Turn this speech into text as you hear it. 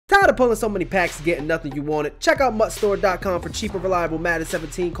Tired of pulling so many packs and getting nothing you wanted? Check out MuttStore.com for cheap and reliable Madden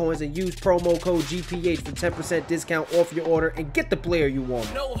 17 coins and use promo code GPH for 10% discount off your order and get the player you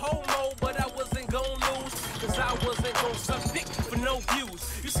want. No homo, but I wasn't gonna lose, cause I wasn't gonna suck dick for no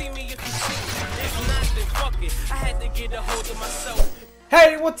views. You see me if you see me, if not then fuck it. I had to get a hold of myself.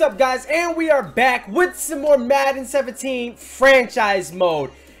 Hey, what's up guys? And we are back with some more Madden 17 franchise mode.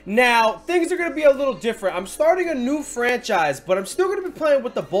 Now, things are going to be a little different. I'm starting a new franchise, but I'm still going to be playing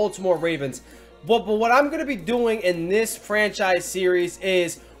with the Baltimore Ravens. But what I'm going to be doing in this franchise series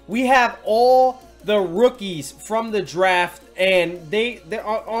is we have all the rookies from the draft, and they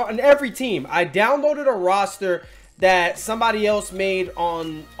are on every team. I downloaded a roster that somebody else made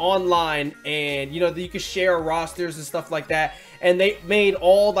online, and you know, you can share rosters and stuff like that. And they made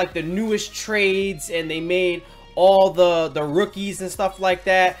all like the newest trades, and they made all the rookies and stuff like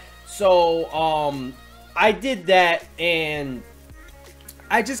that. So I did that, and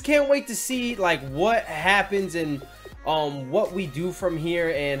I just can't wait to see like what happens and what we do from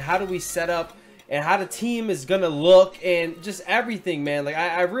here, and how do we set up and how the team is gonna look, and just everything, man. Like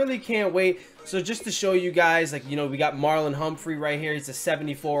I really can't wait. So just to show you guys, like, you know, we got Marlon Humphrey right here. He's a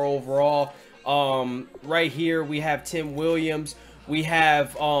 74 overall. Right here we have Tim Williams. We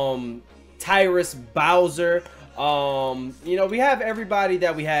have Tyrus Bowser. You know, we have everybody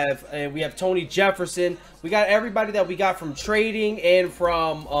that we have, and we have Tony Jefferson. We got everybody that we got from trading and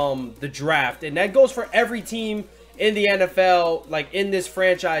from the draft, and that goes for every team in the NFL. Like in this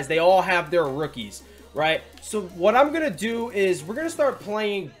franchise, they all have their rookies, right? So what I'm gonna do is we're gonna start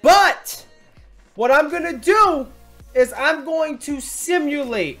playing, but what I'm gonna do is I'm going to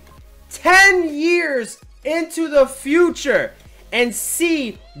simulate 10 years into the future and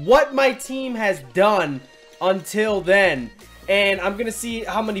see what my team has done until then. And I'm gonna see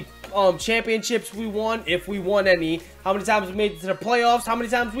how many championships we won, if we won any, how many times we made it to the playoffs, how many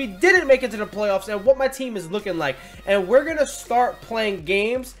times we didn't make it to the playoffs, and what my team is looking like. And we're gonna start playing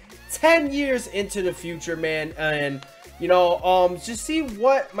games 10 years into the future, man. And you know, just see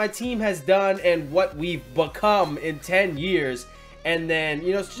what my team has done and what we've become in 10 years. And then,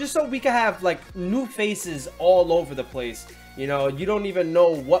 you know, just so we can have like new faces all over the place. You know, you don't even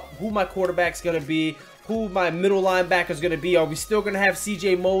know who my quarterback's gonna be, who my middle linebacker's gonna be. Are we still gonna have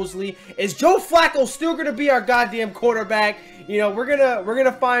CJ Mosley? Is Joe Flacco still gonna be our goddamn quarterback? You know, we're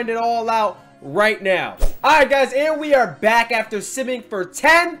gonna find it all out right now. Alright guys, and we are back after simming for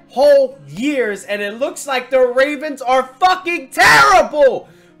 10 whole years, and it looks like the Ravens are fucking terrible.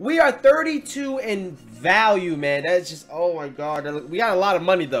 We are 32 in value, man. That's just, oh my god. We got a lot of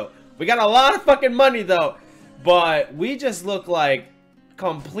money though. We got a lot of fucking money though. But we just look like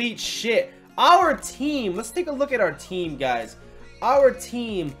complete shit. Our team, let's take a look at our team, guys. Our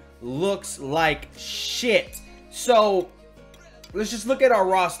team looks like shit. So let's just look at our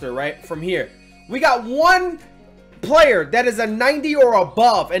roster, right, from here. We got one player that is a 90 or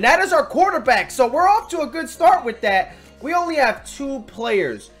above, and that is our quarterback. So we're off to a good start with that. We only have 2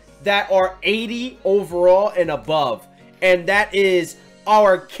 players that are 80 overall and above, and that is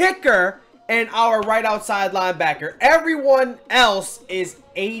our kicker and our right outside linebacker. Everyone else is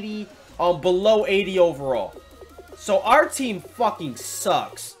 80, below 80 overall. So our team fucking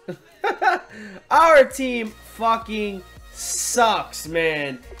sucks. Our team fucking sucks,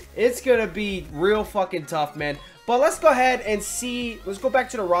 man. It's gonna be real fucking tough, man. But let's go ahead and see. Let's go back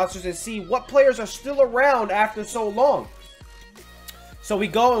to the rosters and see what players are still around after so long. So we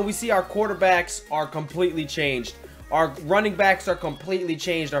go and we see our quarterbacks are completely changed. Our running backs are completely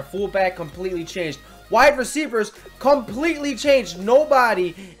changed. Our fullback completely changed. Wide receivers completely changed.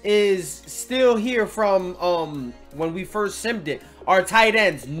 Nobody is still here from when we first simmed it. Our tight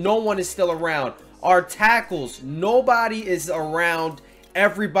ends, no one is still around. Our tackles, nobody is around.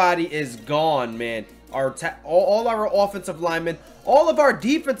 Everybody is gone, man. All our offensive linemen, all of our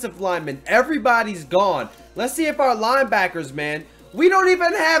defensive linemen, everybody's gone. Let's see if our linebackers, man. We don't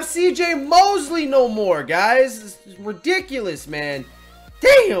even have CJ Mosley no more, guys. It's ridiculous, man.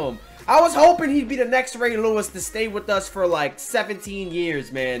 Damn. I was hoping he'd be the next Ray Lewis to stay with us for like 17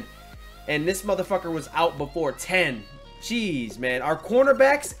 years, man. And this motherfucker was out before 10. Jeez, man. Our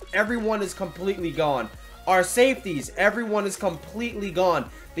cornerbacks, everyone is completely gone. Our safeties, everyone is completely gone.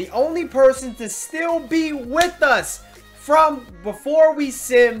 The only person to still be with us from before we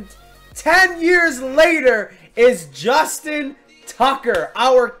simmed 10 years later is Justin Tucker,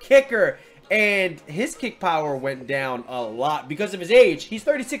 our kicker. And his kick power went down a lot because of his age. He's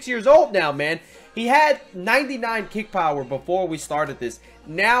 36 years old now, man. He had 99 kick power before we started this.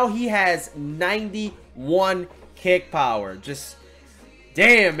 Now he has 91 kick power. Just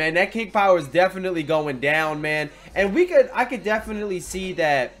damn, man, that kick power is definitely going down, man. And I could definitely see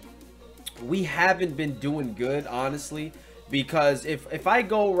that we haven't been doing good, honestly, because if I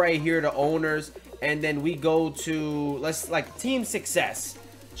go right here to owners and then we go to, let's like team success,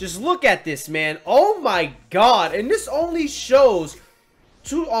 just look at this, man. Oh my god. And this only shows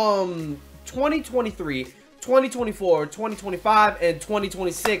to 2023, 2024, 2025, and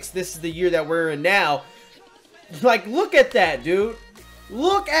 2026. This is the year that we're in now. Like, look at that, dude.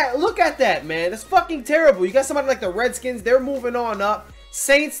 Look at that, man. That's fucking terrible. You got somebody like the Redskins, they're moving on up.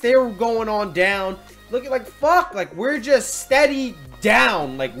 Saints, they're going on down. Look at, like, fuck, like, we're just steady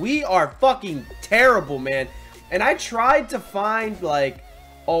down. Like, we are fucking terrible, man. And I tried to find, like,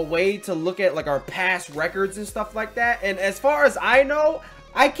 a way to look at, like, our past records and stuff like that. And as far as I know,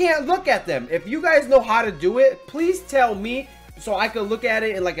 I can't look at them. If you guys know how to do it, please tell me so I can look at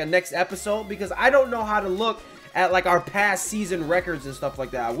it in, like, a next episode, because I don't know how to look at like our past season records and stuff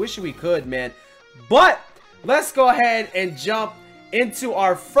like that. I wish we could, man. But let's go ahead and jump into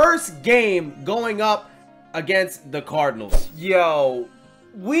our first game going up against the Cardinals. Yo,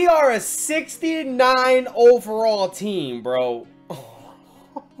 we are a 69 overall team, bro.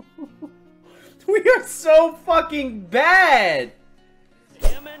 We are so fucking bad.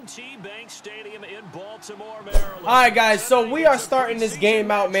 M&T Bank Stadium in Baltimore, Maryland. Alright guys, so we are starting this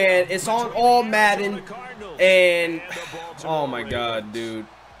game out, man. It's on all Madden, and oh my god, dude,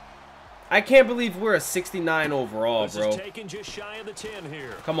 I can't believe we're a 69 overall, bro.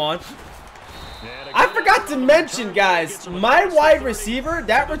 Come on. I forgot to mention, guys, my wide receiver,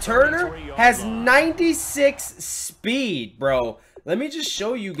 that returner, has 96 speed, bro. Let me just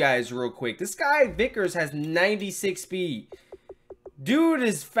show you guys real quick. This guy Vickers has 96 speed. Dude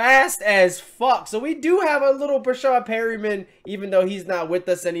is fast as fuck. So we do have a little Brashad Perryman, even though he's not with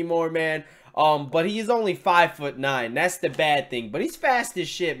us anymore, man. But he is only 5'9". That's the bad thing. But he's fast as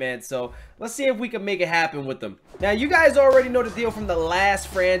shit, man. So let's see if we can make it happen with him. Now, you guys already know the deal from the last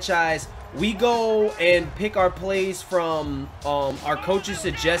franchise. We go and pick our plays from our coaches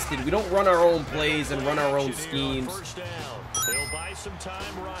suggested. We don't run our own plays and run our own schemes.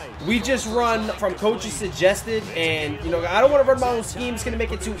 We just run from coaches suggested, and you know, I don't want to run my own scheme. It's gonna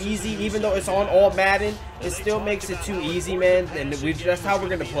make it too easy, even though it's on all Madden. It still makes it too easy, man. And that's how we're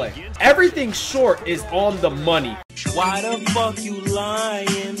gonna play. Everything short is on the money. Why the fuck you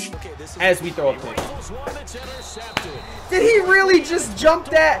lying? As we throw a pick. Did he really just jump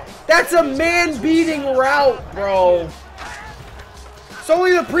that? That's a man-beating route, bro. It's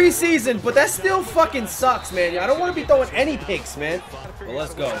only the preseason, but that still fucking sucks, man. I don't want to be throwing any picks, man. Well,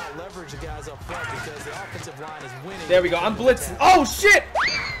 let's go. There we go. I'm blitzing. Oh, shit!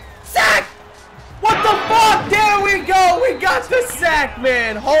 Sack! What the fuck? There we go. We got the sack,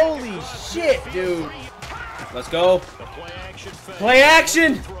 man. Holy shit, dude. Let's go. Play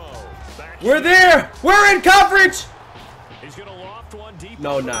action. We're there. We're in coverage.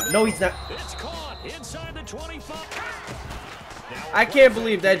 No, not. No, he's not. I can't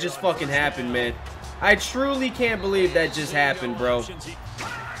believe that just fucking happened, man. I truly can't believe that just happened, bro.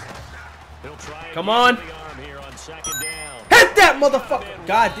 Come on. Hit that motherfucker.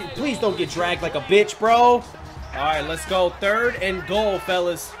 God, please don't get dragged like a bitch, bro. All right, let's go. 3rd and goal,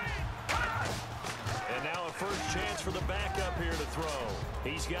 fellas. And now a first chance for the backup here to throw.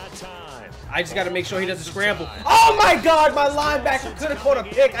 He's got time. I just got to make sure he doesn't scramble. Oh my god, my linebacker could have caught a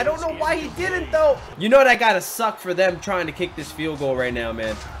pick. I don't know why he didn't, though. You know that got to suck for them trying to kick this field goal right now,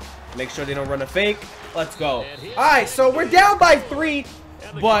 man. Make sure they don't run a fake. Let's go. All right, so we're down by 3.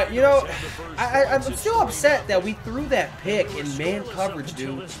 But, you know, I'm still upset that we threw that pick in man coverage,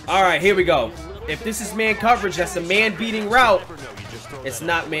 dude. All right, here we go. If this is man coverage, that's a man-beating route. It's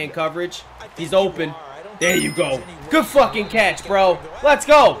not man coverage. He's open. There you go. Good fucking catch, bro. Let's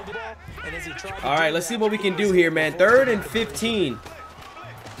go. All right, let's see what we can do here, man. 3rd and 15.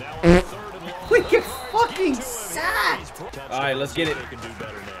 We get fucking sacked. All right, let's get it.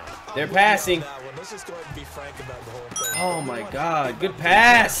 They're passing. Oh my god, good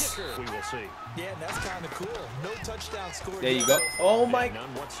pass. There you go. Oh my.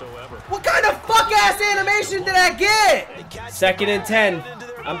 What kind of fuck ass animation did I get? 2nd and 10.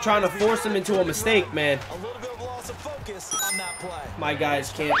 I'm trying to force him into a mistake, man. My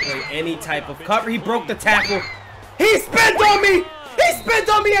guys can't play any type of cover. He broke the tackle. He spent on me. He spent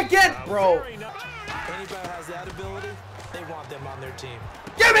on me again, bro.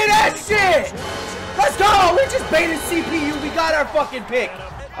 Give me that shit! Let's go! We just baited CPU. We got our fucking pick.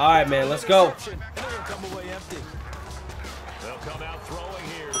 Alright, man. Let's go.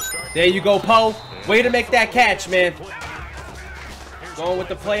 There you go, Poe. Way to make that catch, man. Going with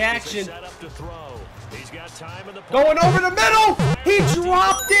the play action. Going over the middle. He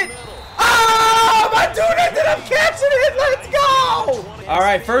dropped it. Oh, my dude ended up catching it. Let's go. All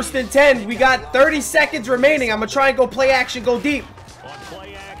right, 1st and 10. We got 30 seconds remaining. I'm going to try and go play action, go deep.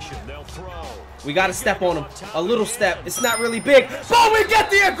 We got to step on him. A little step. It's not really big. But we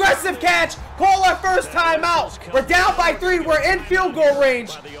get the aggressive catch. Call our first timeout. We're down by 3. We're in field goal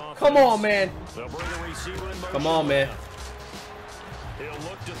range. Come on, man. Come on, man.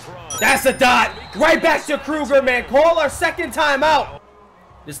 That's a dot. Right back to Kruger, man. Call our 2nd timeout.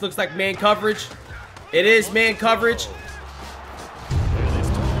 This looks like man coverage. It is man coverage.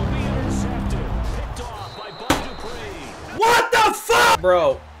 What the fuck?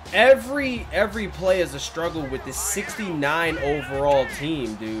 Bro, every play is a struggle with this 69 overall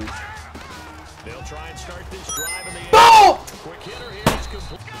team, dude. They'll try and start this drive in the boom!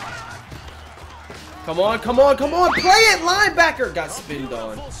 Come on, come on, come on. Play it, linebacker. Got spinned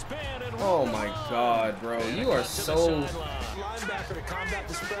on. Oh my god, bro. You are so...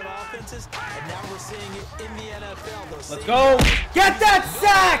 Let's go. Get that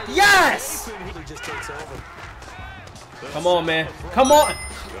sack. Yes. Come on, man. Come on.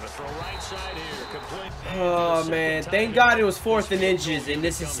 Oh, man. Thank God it was 4th and inches, and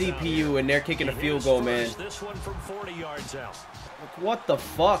this is CPU, and they're kicking a field goal, man. What the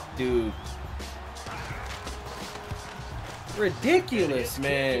fuck, dude? Ridiculous,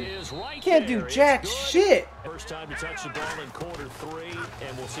 man. Can't do jack shit. First time to touch the ball in quarter 3,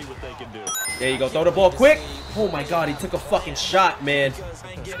 and we'll see what they can do. There you go. Throw the ball quick. Oh my god, he took a fucking shot, man.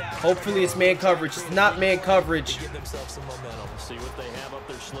 Hopefully it's man coverage. It's not man coverage.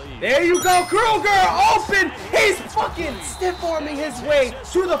 There you go, Kruger. Open. He's fucking stiff-arming his way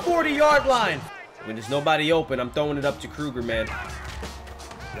to the 40-yard line. When there's nobody open, I'm throwing it up to Kruger, man.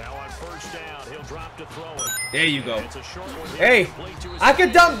 Now on 1st down, he'll drop to throw it. There you go. Hey, I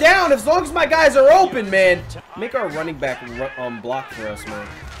can dump down as long as my guys are open, man. Make our running back block for us, man,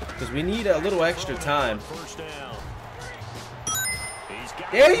 because we need a little extra time.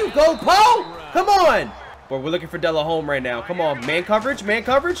 There you go, Poe. Come on. But we're looking for Della Home right now. Come on, man coverage, man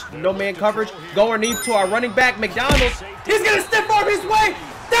coverage. No man coverage. Go underneath to our running back, McDonald's. He's gonna stiff arm his way.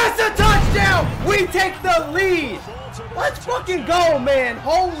 That's a touchdown. We take the lead. Let's fucking go, man.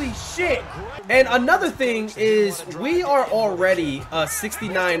 Holy shit. And another thing is we are already a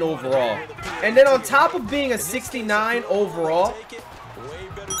 69 overall. And then on top of being a 69 overall,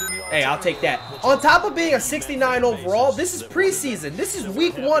 hey, I'll take that. On top of being a 69 overall, this is preseason. This is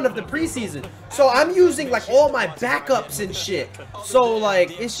week 1 of the preseason. So I'm using like all my backups and shit. So like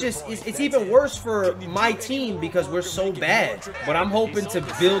it's even worse for my team because we're so bad. But I'm hoping to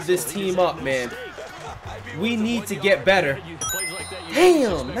build this team up, man. We need to get better.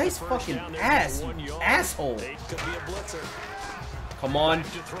 Damn, nice fucking ass, you asshole. Come on.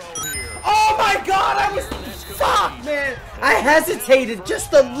 Oh my god, I was... Fuck, man. I hesitated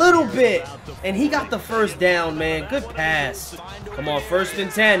just a little bit. And he got the 1st down, man. Good pass. Come on, 1st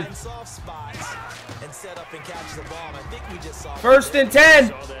and 10. 1st and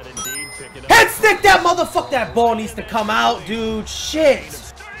 10. Head stick that motherfucker. That ball needs to come out, dude. Shit.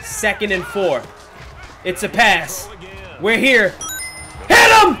 2nd and 4. It's a pass. We're here. Hit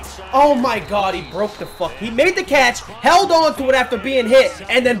him! Oh my god, he broke the fuck. He made the catch, held on to it after being hit,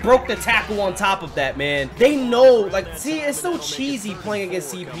 and then broke the tackle on top of that, man. They know, like, see, it's so cheesy playing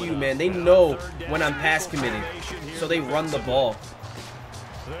against CPU, man. They know when I'm pass committing, so they run the ball.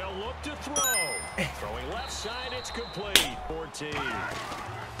 They'll look to throw. Throwing left side, it's complete. 14.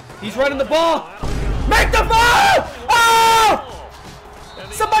 He's running the ball. Make the ball! Oh!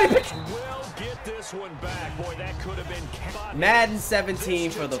 Somebody pick. This one back. Boy, that could have been Madden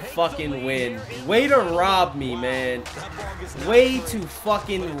 17 for the fucking win. Way to rob me, man. Way to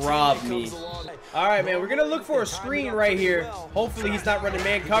fucking rob me. Alright, man, we're gonna look for a screen right here. Hopefully he's not running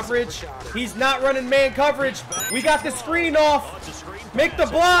man coverage. He's not running man coverage. We got the screen off. Make the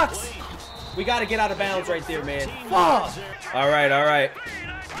blocks. We gotta get out of bounds right there, man. Oh. Alright, alright.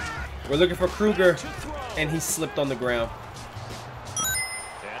 We're looking for Kruger, and he slipped on the ground.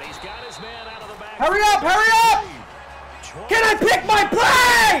 Hurry up, hurry up! Can I pick my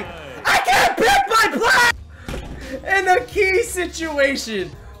play? I can't pick my play! In a key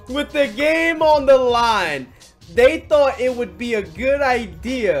situation, with the game on the line, they thought it would be a good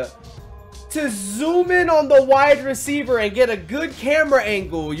idea to zoom in on the wide receiver and get a good camera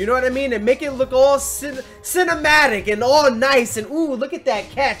angle, you know what I mean? And make it look all cinematic and all nice. And ooh, look at that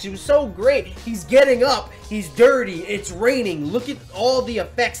catch. It was so great. He's getting up. He's dirty. It's raining. Look at all the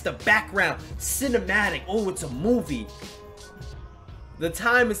effects, the background, cinematic. Oh, it's a movie. The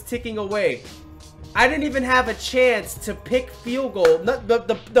time is ticking away. I didn't even have a chance to pick field goal.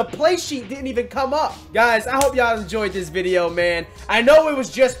 The play sheet didn't even come up. Guys, I hope y'all enjoyed this video, man. I know it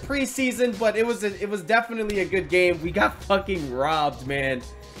was just preseason, but it was definitely a good game. We got fucking robbed, man.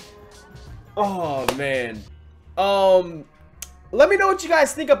 Oh, man. Let me know what you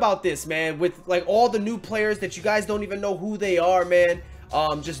guys think about this, man. With, like, all the new players that you guys don't even know who they are, man.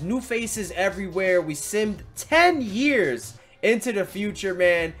 Just new faces everywhere. We simmed 10 years into the future,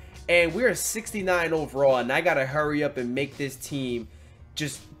 man. And we're 69 overall, and I gotta hurry up and make this team,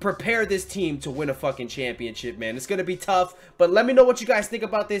 just prepare this team to win a fucking championship, man. It's gonna be tough, but let me know what you guys think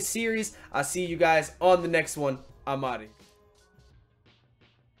about this series. I'll see you guys on the next one. I'm out of here.